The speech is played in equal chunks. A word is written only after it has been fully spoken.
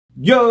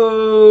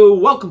Yo!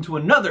 Welcome to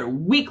another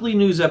weekly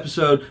news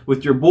episode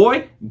with your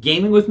boy,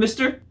 Gaming with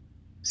Mr.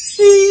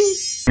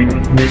 C.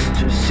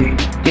 Mr.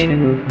 C.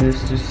 Gaming with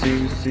Mr.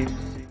 C.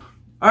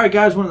 Alright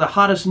guys, one of the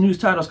hottest news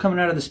titles coming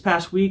out of this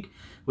past week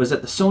was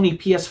that the Sony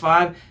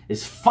PS5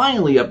 is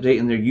finally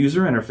updating their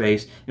user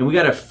interface, and we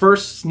got a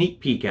first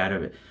sneak peek out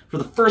of it. For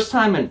the first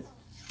time in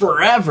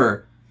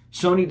forever,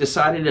 Sony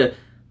decided to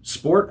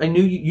sport a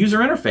new user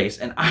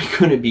interface, and I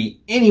couldn't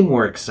be any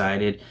more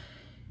excited.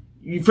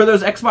 For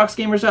those Xbox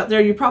gamers out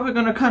there, you're probably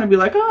going to kind of be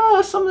like,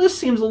 some of this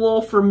seems a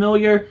little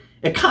familiar.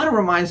 It kind of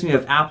reminds me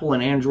of Apple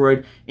and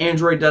Android.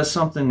 Android does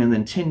something, and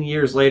then 10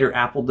 years later,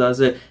 Apple does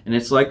it, and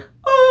it's like,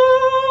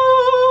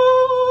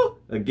 oh,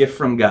 a gift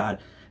from God.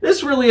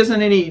 This really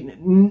isn't any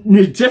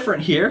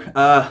different here,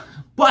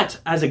 but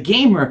as a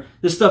gamer,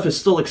 this stuff is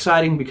still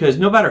exciting because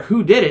no matter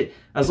who did it,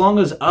 as long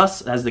as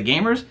us, as the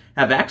gamers,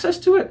 have access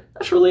to it,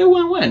 that's really a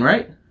win-win,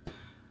 right?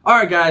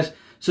 Alright guys,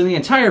 so the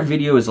entire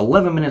video is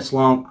 11 minutes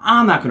long.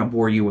 I'm not going to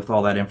bore you with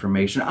all that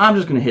information. I'm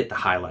just going to hit the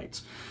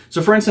highlights. So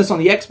for instance, on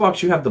the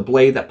Xbox, you have the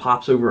blade that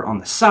pops over on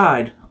the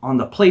side. On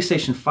the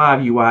PlayStation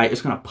 5 UI,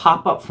 it's going to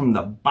pop up from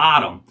the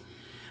bottom,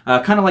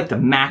 kind of like the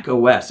Mac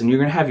OS. And you're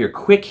going to have your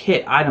quick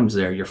hit items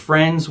there, your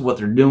friends, what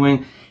they're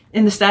doing,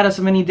 and the status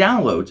of any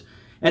downloads.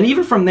 And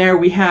even from there,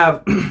 we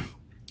have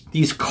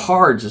these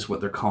cards is what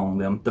they're calling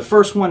them. The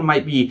first one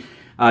might be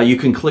you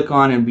can click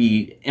on and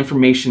be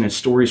information and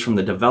stories from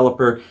the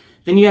developer.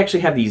 Then you actually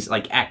have these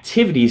like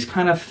activities,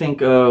 kind of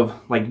think of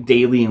like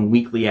daily and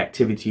weekly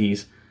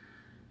activities.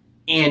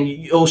 And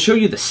it'll show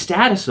you the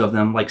status of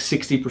them, like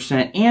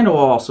 60%, and it'll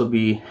also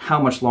be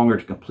how much longer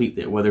to complete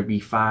it, whether it be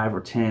 5 or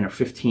 10 or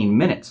 15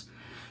 minutes.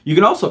 You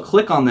can also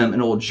click on them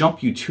and it will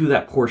jump you to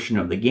that portion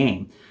of the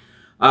game.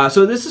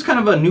 So this is kind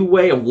of a new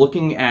way of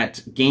looking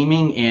at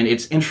gaming, and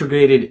it's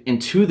integrated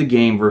into the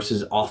game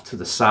versus off to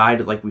the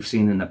side like we've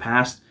seen in the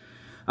past.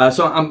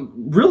 So I'm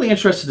really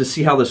interested to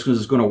see how this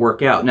is going to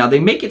work out. Now, they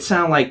make it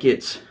sound like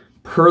it's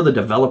per the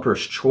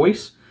developer's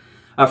choice.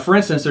 For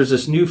instance, there's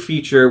this new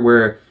feature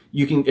where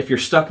you can, if you're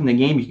stuck in the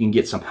game, you can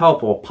get some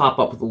help. It'll pop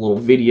up with a little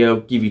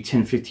video, give you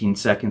 10-15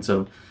 seconds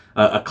of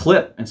a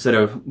clip instead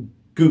of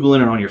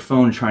Googling it on your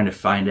phone trying to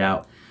find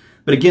out.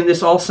 But again,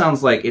 this all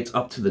sounds like it's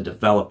up to the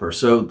developer.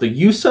 So the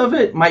use of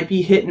it might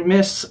be hit and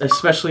miss,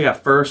 especially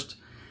at first.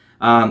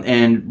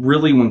 And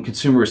really when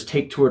consumers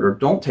take to it or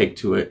don't take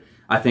to it,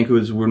 I think it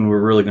was when we're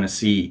really going to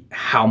see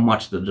how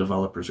much the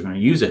developers are going to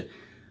use it.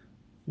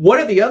 One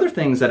of the other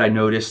things that I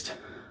noticed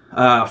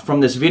from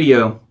this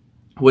video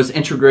was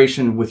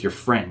integration with your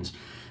friends.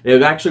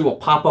 It actually will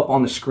pop up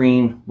on the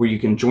screen where you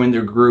can join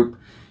their group.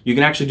 You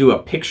can actually do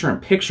a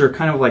picture-in-picture,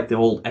 kind of like the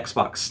old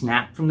Xbox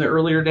Snap from the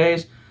earlier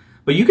days.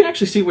 But you can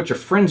actually see what your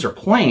friends are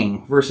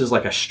playing versus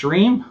like a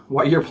stream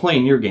while you're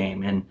playing your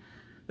game. And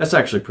that's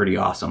actually pretty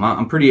awesome.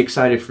 I'm pretty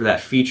excited for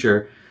that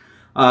feature.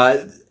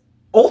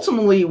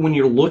 Ultimately, when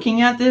you're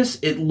looking at this,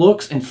 it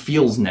looks and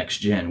feels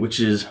next-gen,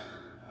 which is,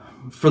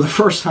 for the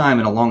first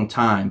time in a long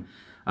time,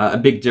 a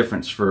big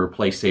difference for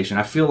PlayStation.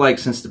 I feel like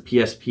since the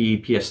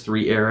PSP,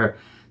 PS3 era,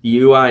 the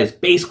UI has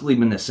basically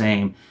been the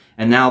same.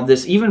 And now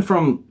this, even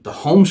from the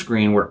home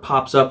screen where it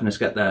pops up and it's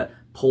got that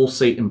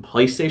Pulsate and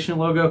PlayStation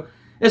logo,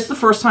 it's the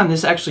first time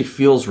this actually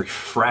feels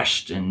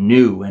refreshed and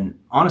new and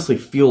honestly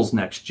feels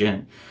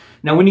next-gen.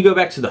 Now, when you go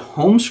back to the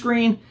home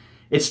screen,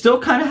 it still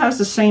kind of has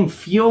the same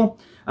feel,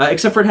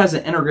 except for it has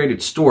an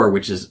integrated store,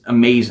 which is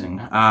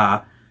amazing.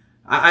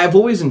 I've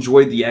always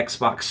enjoyed the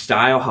Xbox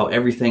style, how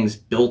everything's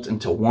built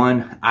into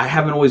one. I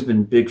haven't always been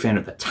a big fan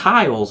of the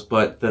tiles,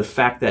 but the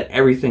fact that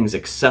everything's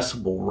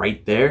accessible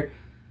right there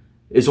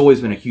has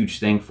always been a huge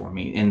thing for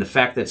me. And the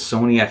fact that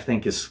Sony, I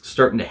think, is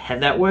starting to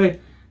head that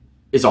way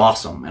is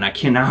awesome. And I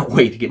cannot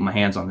wait to get my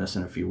hands on this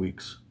in a few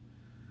weeks.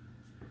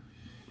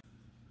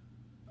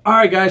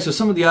 Alright guys, so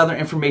some of the other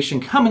information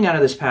coming out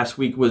of this past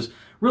week was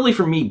really,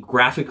 for me,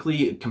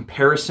 graphically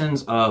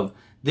comparisons of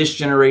this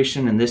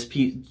generation and this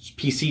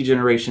PC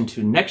generation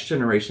to next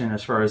generation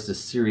as far as the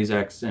Series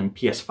X and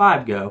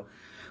PS5 go.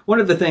 One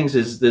of the things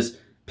is this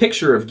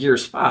picture of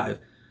Gears 5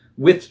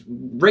 with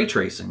ray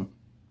tracing.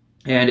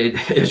 And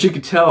as you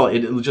can tell,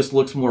 it just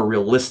looks more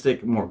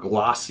realistic, more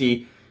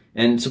glossy.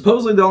 And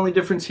supposedly the only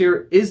difference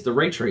here is the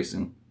ray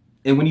tracing.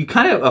 And when you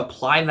kind of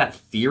apply that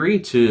theory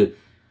to,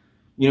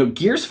 you know,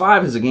 Gears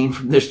 5 is a game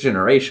from this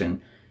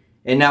generation.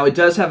 And now it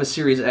does have a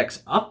Series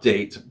X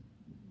update,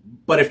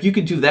 but if you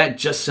could do that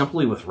just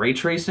simply with ray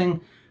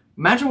tracing,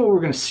 imagine what we're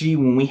going to see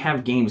when we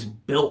have games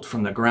built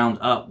from the ground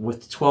up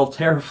with 12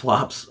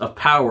 teraflops of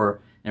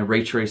power and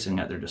ray tracing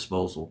at their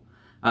disposal.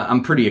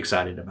 I'm pretty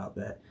excited about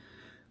that.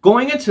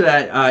 Going into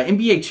that,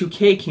 NBA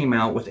 2K came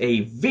out with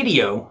a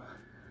video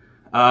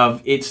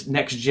of its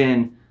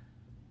next-gen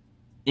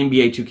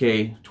NBA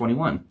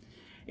 2K21.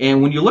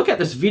 And when you look at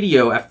this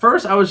video, at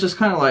first I was just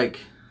kind of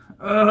like,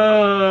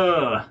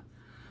 ugh.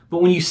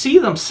 But when you see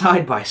them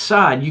side by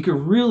side, you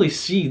can really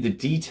see the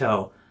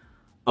detail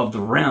of the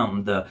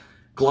rim, the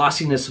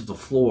glossiness of the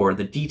floor,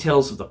 the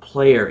details of the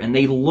player, and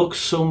they look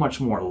so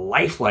much more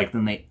lifelike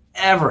than they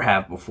ever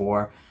have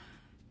before.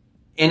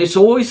 And it's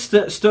always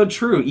stood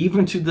true,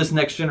 even to this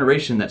next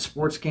generation, that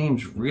sports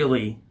games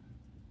really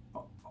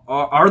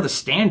are the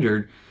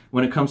standard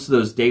when it comes to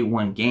those day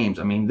one games.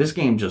 I mean, this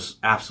game just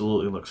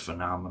absolutely looks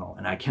phenomenal,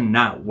 and I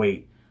cannot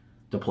wait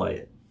to play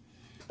it.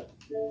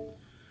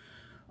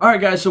 Alright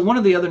guys, so one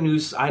of the other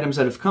news items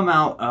that have come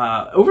out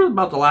over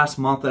about the last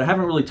month that I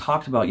haven't really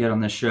talked about yet on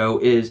this show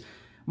is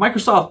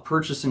Microsoft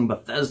purchasing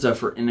Bethesda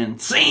for an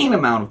insane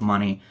amount of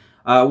money,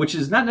 which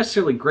is not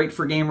necessarily great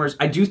for gamers.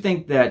 I do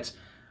think that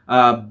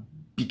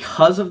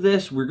because of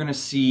this, we're going to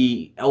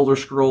see Elder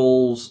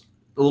Scrolls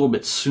a little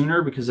bit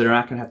sooner because they're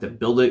not going to have to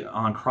build it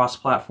on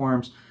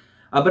cross-platforms.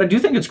 But I do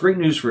think it's great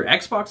news for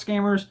Xbox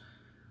gamers,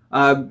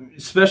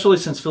 especially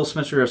since Phil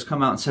Spencer has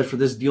come out and said for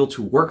this deal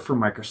to work for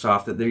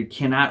Microsoft that they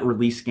cannot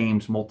release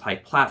games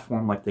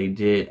multi-platform like they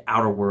did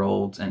Outer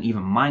Worlds and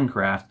even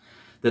Minecraft,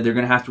 that they're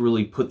going to have to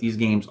really put these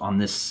games on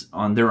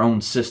their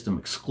own system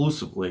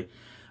exclusively.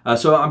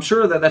 So I'm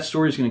sure that that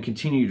story is going to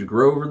continue to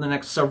grow over the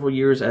next several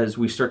years as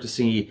we start to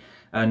see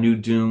new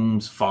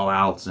Dooms,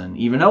 Fallouts, and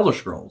even Elder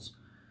Scrolls.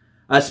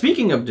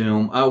 Speaking of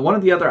Doom, one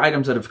of the other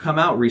items that have come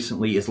out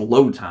recently is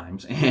load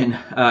times. And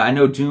I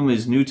know Doom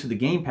is new to the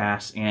Game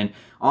Pass, and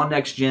on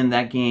NextGen,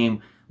 that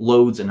game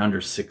loads in under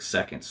 6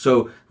 seconds.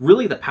 So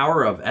really the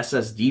power of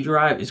SSD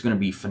drive is going to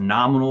be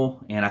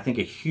phenomenal, and I think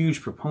a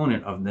huge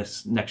proponent of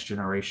this next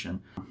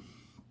generation.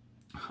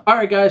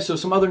 Alright guys, so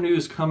some other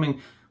news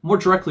coming more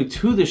directly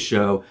to this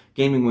show,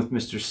 Gaming with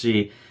Mr.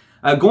 C.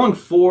 Going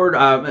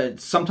forward,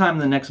 sometime in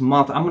the next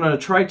month, I'm going to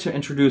try to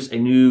introduce a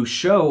new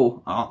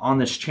show on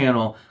this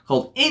channel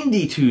called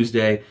Indie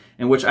Tuesday,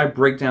 in which I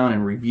break down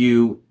and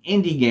review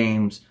indie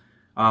games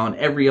on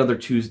every other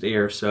Tuesday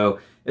or so.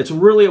 It's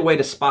really a way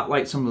to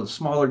spotlight some of the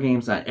smaller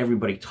games that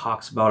everybody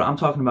talks about. I'm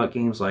talking about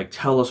games like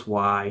Tell Us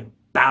Why,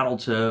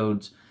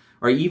 Battletoads,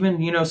 or even,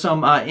 you know,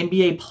 some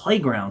NBA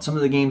Playground, some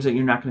of the games that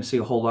you're not going to see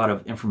a whole lot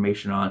of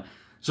information on.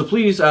 So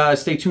please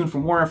stay tuned for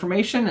more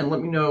information and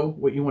let me know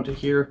what you want to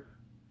hear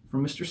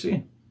from Mr.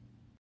 C.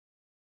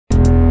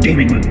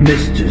 Gaming with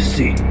Mr.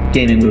 C.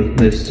 Gaming with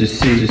Mr.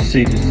 C.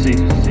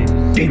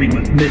 Gaming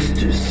with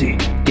Mr. C.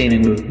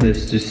 Gaming with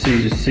Mr. C.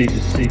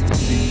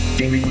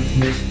 Gaming with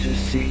Mr.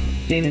 C.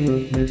 Gaming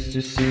with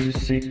Mr.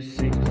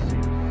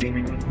 C.